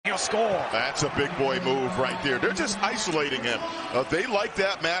Score. That's a big boy move right there. They're just isolating him. They like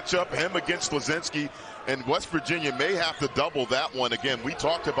that matchup, him against Lazinski, and West Virginia may have to double that one again. We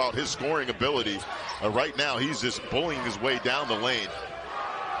talked about his scoring ability. Right now, he's just bullying his way down the lane.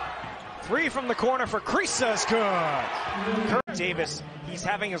 Three from the corner for Kriisa is good. Kerr Davis, he's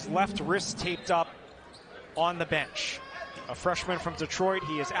having his left wrist taped up on the bench. A freshman from Detroit.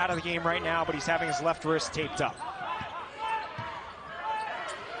 He is out of the game right now, but he's having his left wrist taped up.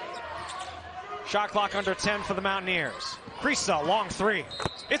 Shot clock under 10 for the Mountaineers. Kriisa, long three.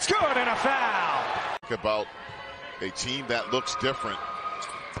 It's good and a foul. About a team that looks different.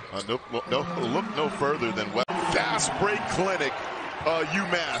 Look no further than Fast Break Clinic,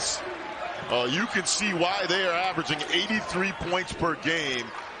 UMass. You can see why they are averaging 83 points per game.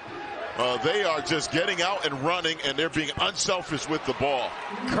 They are just getting out and running, and they're being unselfish with the ball.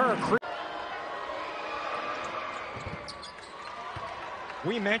 Kerr Kriisa.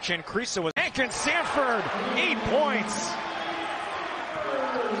 We mentioned Kriisa was Hankin Sanford, 8 points.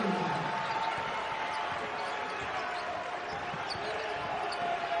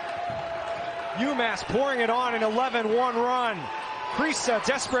 UMass pouring it on an 11-1 run. Kriisa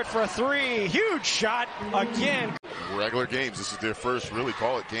desperate for a three. Huge shot again. Regular games, this is their first really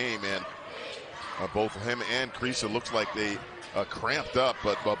call it game, and both him and Kriisa looks like they cramped up,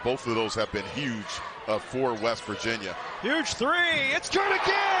 but both of those have been huge for West Virginia. Huge three. It's good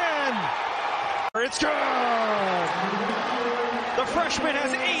again. It's good. The freshman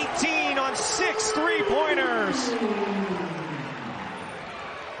has 18 on 6 3-pointers.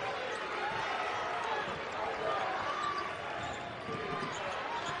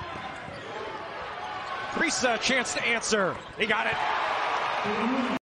 Kriisa, chance to answer. He got it.